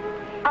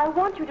 I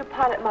want you to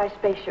pilot my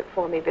spaceship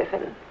for me,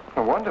 Biffen.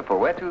 Oh, wonderful.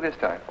 Where to this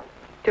time?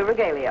 To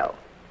Regalio.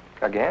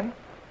 Again?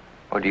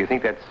 Oh, do you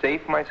think that's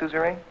safe, my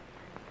suzerain?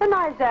 The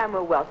Nizam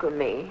will welcome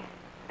me,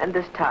 and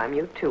this time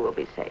you too will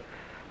be safe.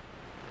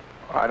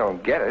 I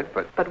don't get it,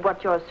 but... But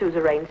what your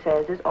suzerain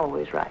says is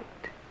always right.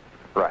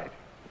 Right.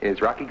 Is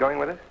Rocky going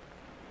with us?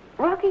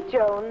 Rocky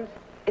Jones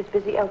is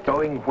busy elsewhere.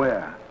 Going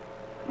where?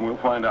 We'll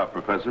find out,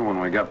 Professor, when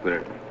we get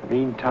there.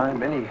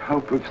 Meantime, any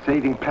hope of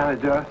saving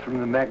planet Earth from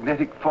the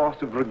magnetic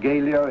force of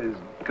Regalio is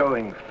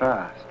going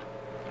fast.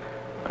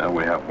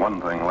 We have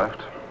one thing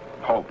left.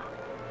 Hope.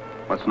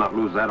 Let's not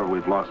lose that or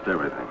we've lost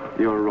everything.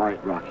 You're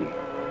right, Rocky.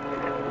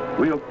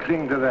 We'll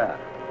cling to that.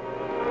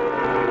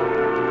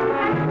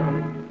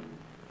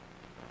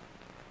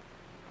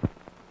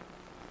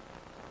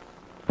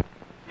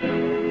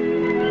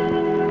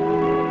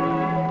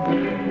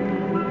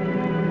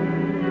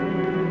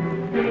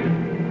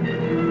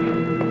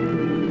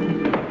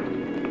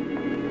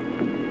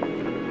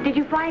 Did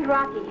you find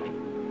Rocky?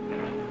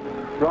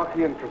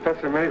 Rocky and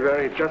Professor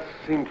Mayberry just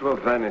seem to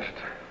have vanished.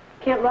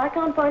 Can't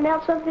Rykon find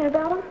out something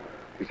about him?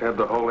 He's had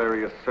the whole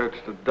area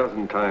searched a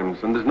dozen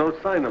times, and there's no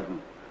sign of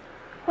him.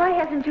 Why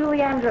hasn't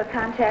Juliandra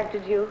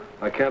contacted you?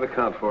 I can't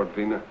account for it,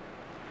 Vina.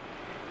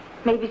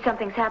 Maybe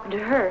something's happened to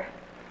her.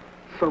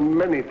 So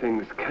many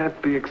things can't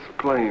be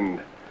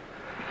explained.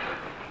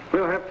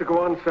 We'll have to go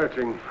on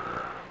searching.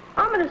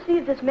 I'm going to see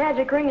if this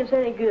magic ring is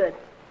any good.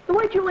 The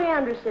way Julie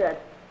Andrews said.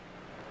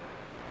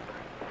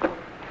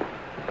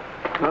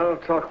 I'll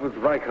talk with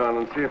Rykon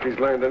and see if he's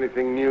learned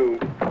anything new.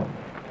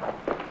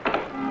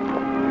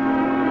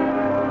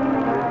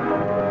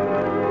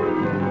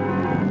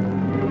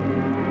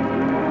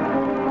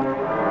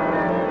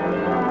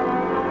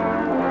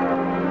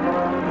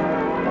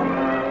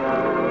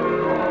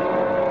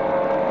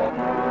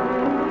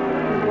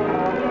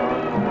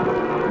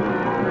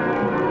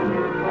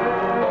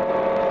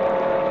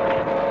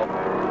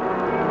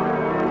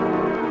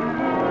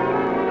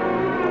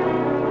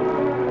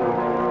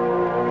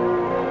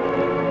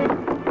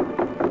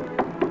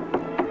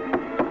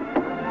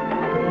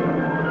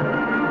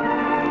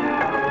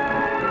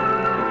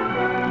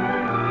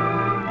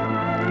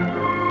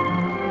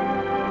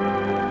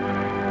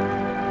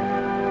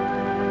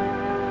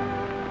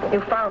 You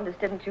found us,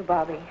 didn't you,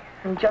 Bobby?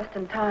 And just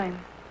in time.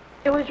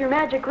 It was your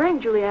magic ring,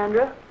 Julie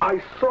Andrews.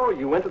 I saw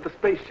you enter the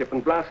spaceship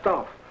and blast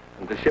off,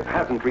 and the ship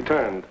hasn't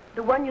returned.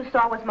 The one you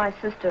saw was my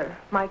sister,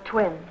 my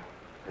twin.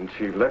 And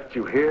she left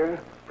you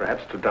here,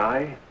 perhaps to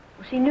die?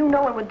 She knew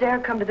no one would dare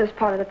come to this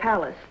part of the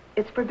palace.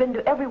 It's forbidden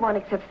to everyone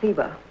except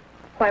Theba.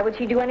 Why would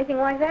she do anything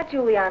like that,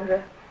 Julie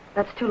Andrews?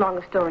 That's too long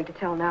a story to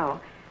tell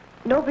now.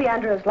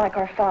 Noviandra is like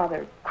our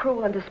father,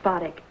 cruel and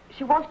despotic.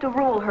 She wants to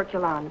rule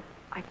Herculon.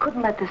 I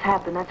couldn't let this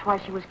happen. That's why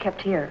she was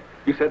kept here.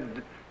 She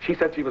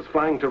said she was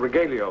flying to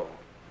Regalio.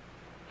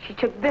 She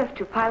took Biff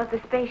to pilot the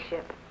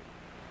spaceship.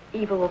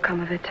 Evil will come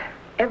of it.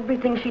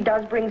 Everything she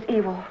does brings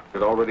evil.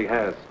 It already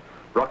has.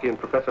 Rocky and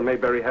Professor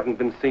Mayberry haven't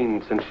been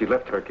seen since she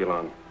left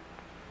Herculon.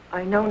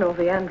 I know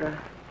Noviandra.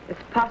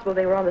 It's possible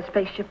they were on the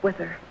spaceship with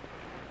her.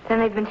 Then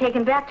they've been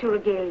taken back to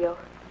Regalio.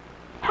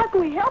 How can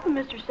we help him,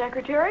 Mr.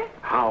 Secretary?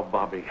 How,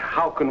 Bobby?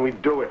 How can we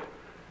do it?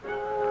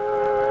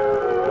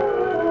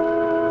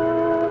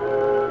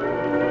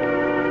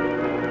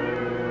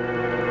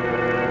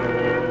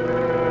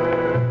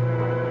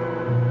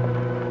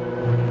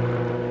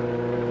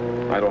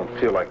 I don't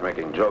feel like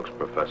making jokes,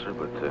 Professor,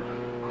 but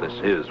this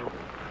is...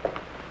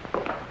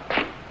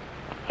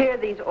 Hear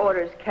these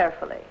orders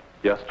carefully.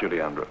 Yes,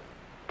 Julie Andrews.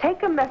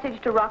 Take a message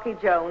to Rocky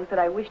Jones that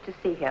I wish to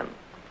see him.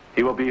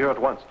 He will be here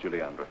at once,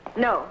 Julie Andrews.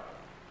 No.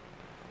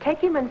 Take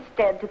him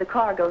instead to the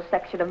cargo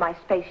section of my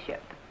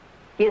spaceship.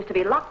 He is to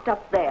be locked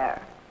up there.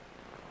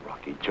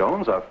 Rocky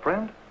Jones, our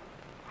friend?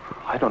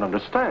 I don't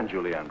understand,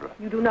 Julie Andrews.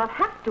 You do not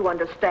have to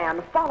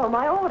understand. Follow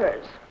my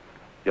orders.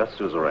 Yes,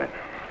 Suzerain.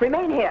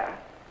 Remain here.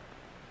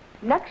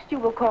 Next, you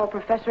will call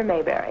Professor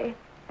Mayberry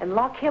and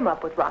lock him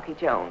up with Rocky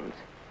Jones.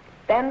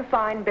 Then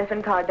find Biff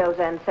and Cardoza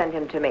and send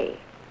him to me.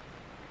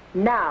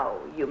 Now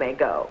you may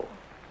go.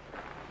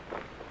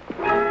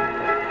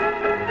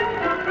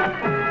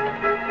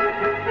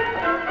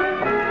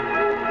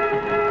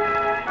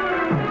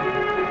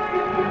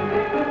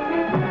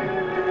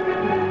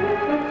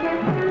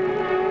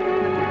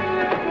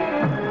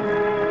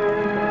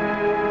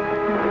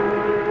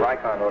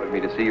 Rykon ordered me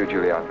to see you,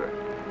 Julie Andrews.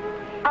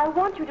 I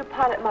want you to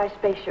pilot my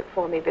spaceship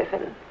for me,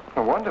 Biffin.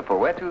 Oh, wonderful.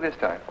 Where to this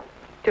time?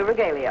 To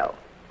Regalio.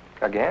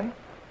 Again?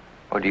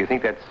 Oh, do you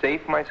think that's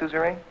safe, my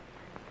suzerain?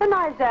 The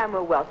Nizam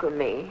will welcome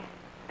me,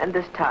 and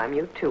this time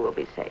you too will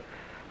be safe.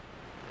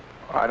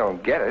 I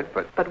don't get it,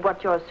 but... But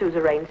what your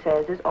suzerain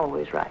says is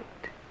always right.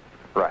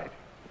 Right.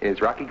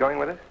 Is Rocky going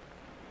with us?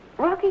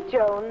 Rocky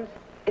Jones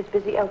is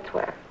busy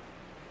elsewhere.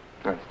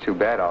 That's too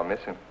bad. I'll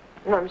miss him.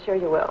 No, I'm sure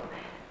you will.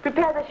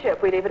 Prepare the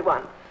ship. We leave at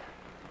once.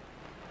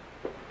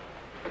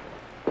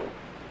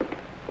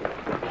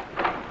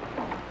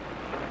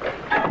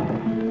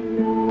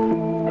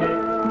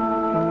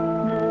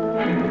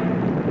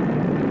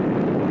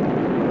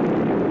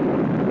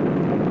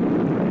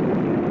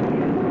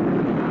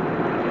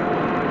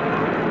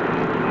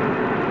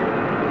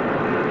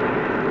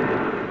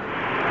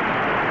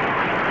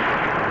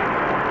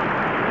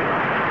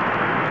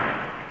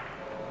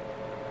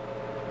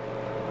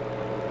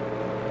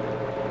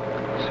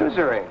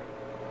 Suzerain.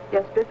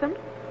 Yes, Biffin?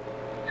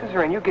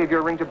 Suzerain, you gave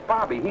your ring to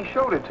Bobby. He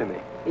showed it to me.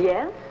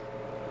 Yes?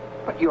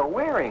 But you're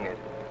wearing it.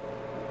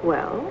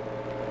 Well?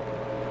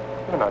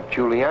 You're not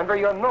Julie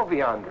Andrews. You're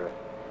Noviandra.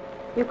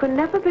 You can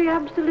never be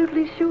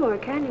absolutely sure,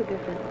 can you,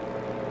 Biffin?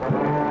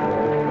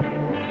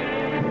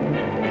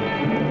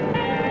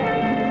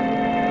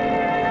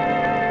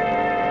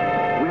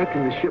 Where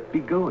can the ship be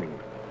going?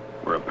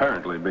 We're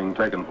apparently being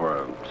taken for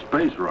a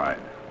space ride.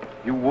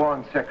 You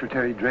warned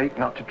Secretary Drake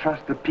not to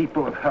trust the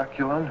people of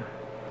Herculon.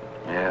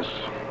 Yes,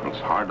 it's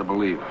hard to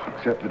believe.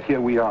 Except that here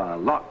we are,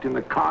 locked in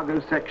the cargo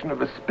section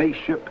of a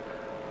spaceship,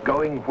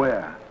 going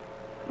where?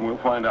 We'll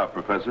find out,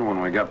 Professor,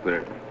 when we get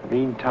there.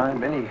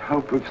 Meantime, any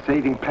hope of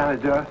saving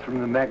planet Earth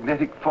from the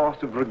magnetic force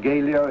of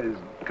Regalia is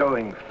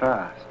going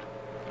fast.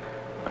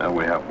 Well,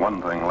 we have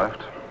one thing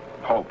left.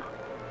 Hope.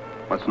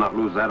 Let's not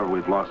lose that or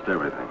we've lost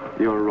everything.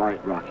 You're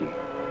right, Rocky.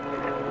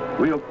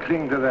 We'll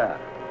cling to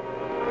that.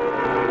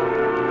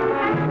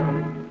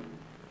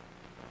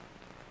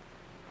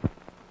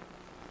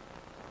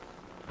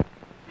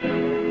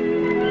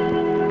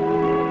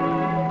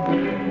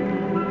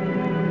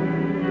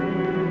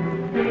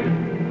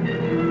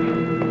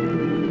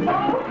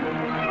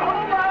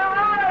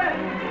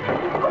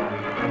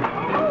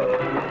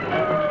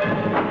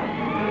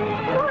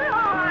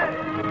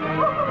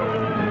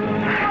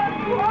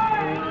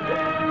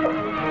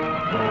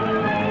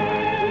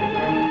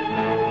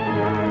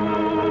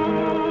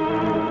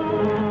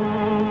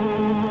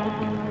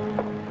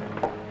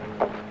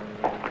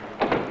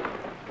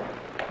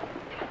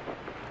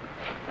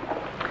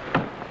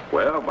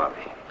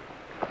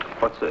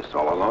 Just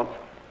all alone?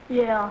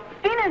 Yeah.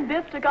 Fina and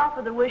Biff took off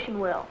with the wishing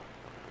well.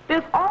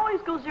 Biff always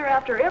goes there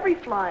after every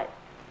flight.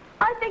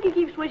 I think he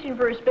keeps wishing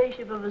for a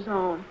spaceship of his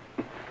own.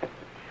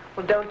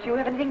 Well, don't you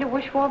have anything to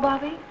wish for,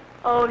 Bobby?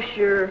 Oh,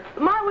 sure.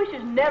 But my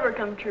wishes never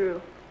come true.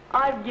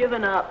 I've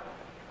given up.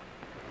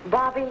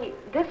 Bobby,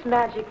 this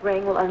magic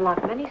ring will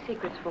unlock many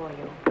secrets for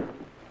you.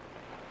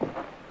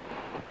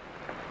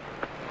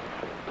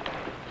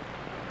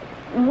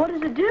 What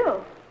does it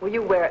do? Will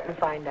you wear it and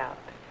find out?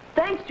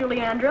 Thanks,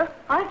 Juliandra.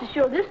 I have to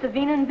show this to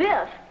Vina and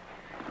Biff.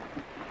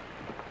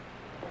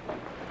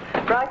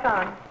 Right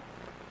on.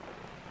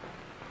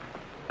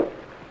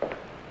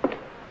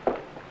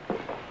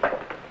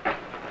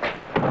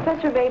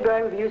 Professor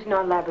Mayberry reviews in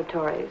our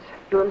laboratories.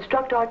 You'll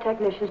instruct our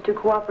technicians to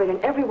cooperate in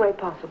every way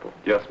possible.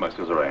 Yes, my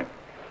suzerain.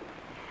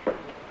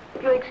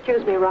 If you'll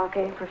excuse me,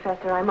 Rocky,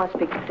 Professor, I must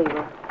speak to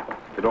Theba.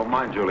 If you don't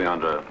mind,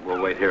 Juliandra,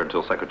 we'll wait here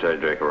until Secretary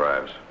Drake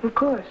arrives. Of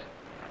course.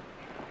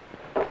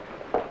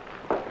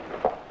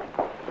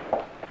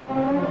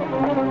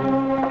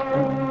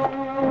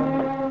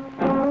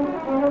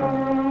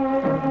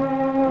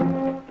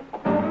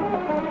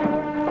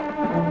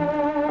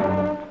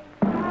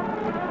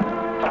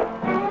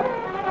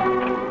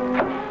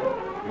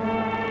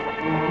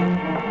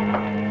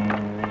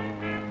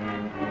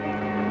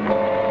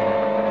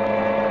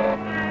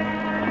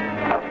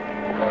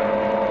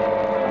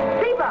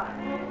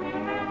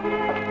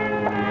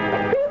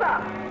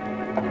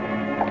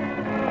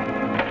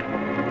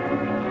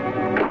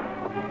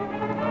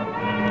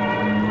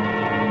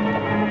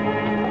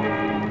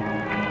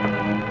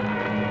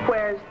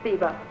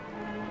 Theba,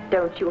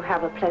 don't you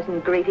have a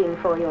pleasant greeting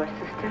for your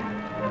sister?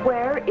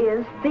 Where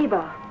is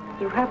Theba?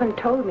 You haven't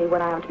told me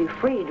when I am to be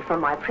freed from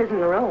my prison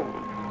room.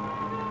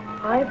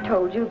 I've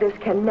told you this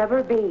can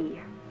never be.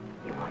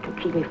 You want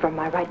to keep me from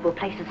my rightful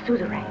place as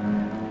suzerain.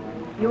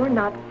 You're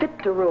not fit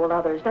to rule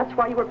others. That's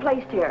why you were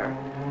placed here.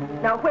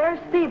 Now, where's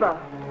Theba?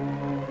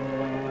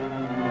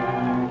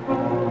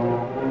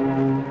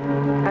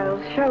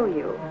 I'll show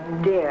you,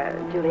 dear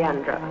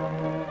Juliandra.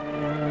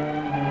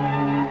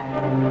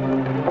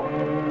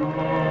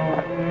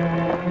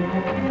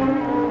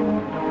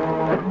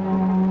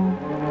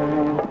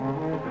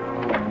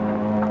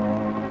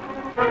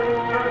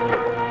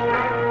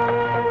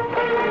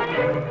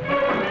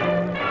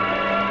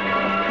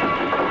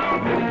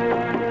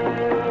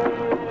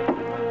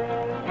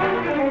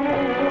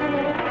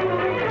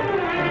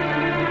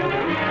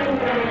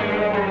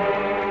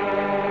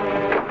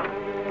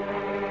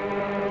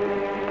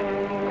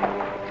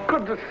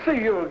 To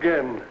see you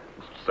again.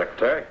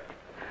 Secretary?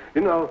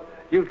 You know,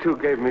 you two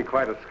gave me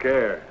quite a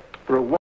scare. For a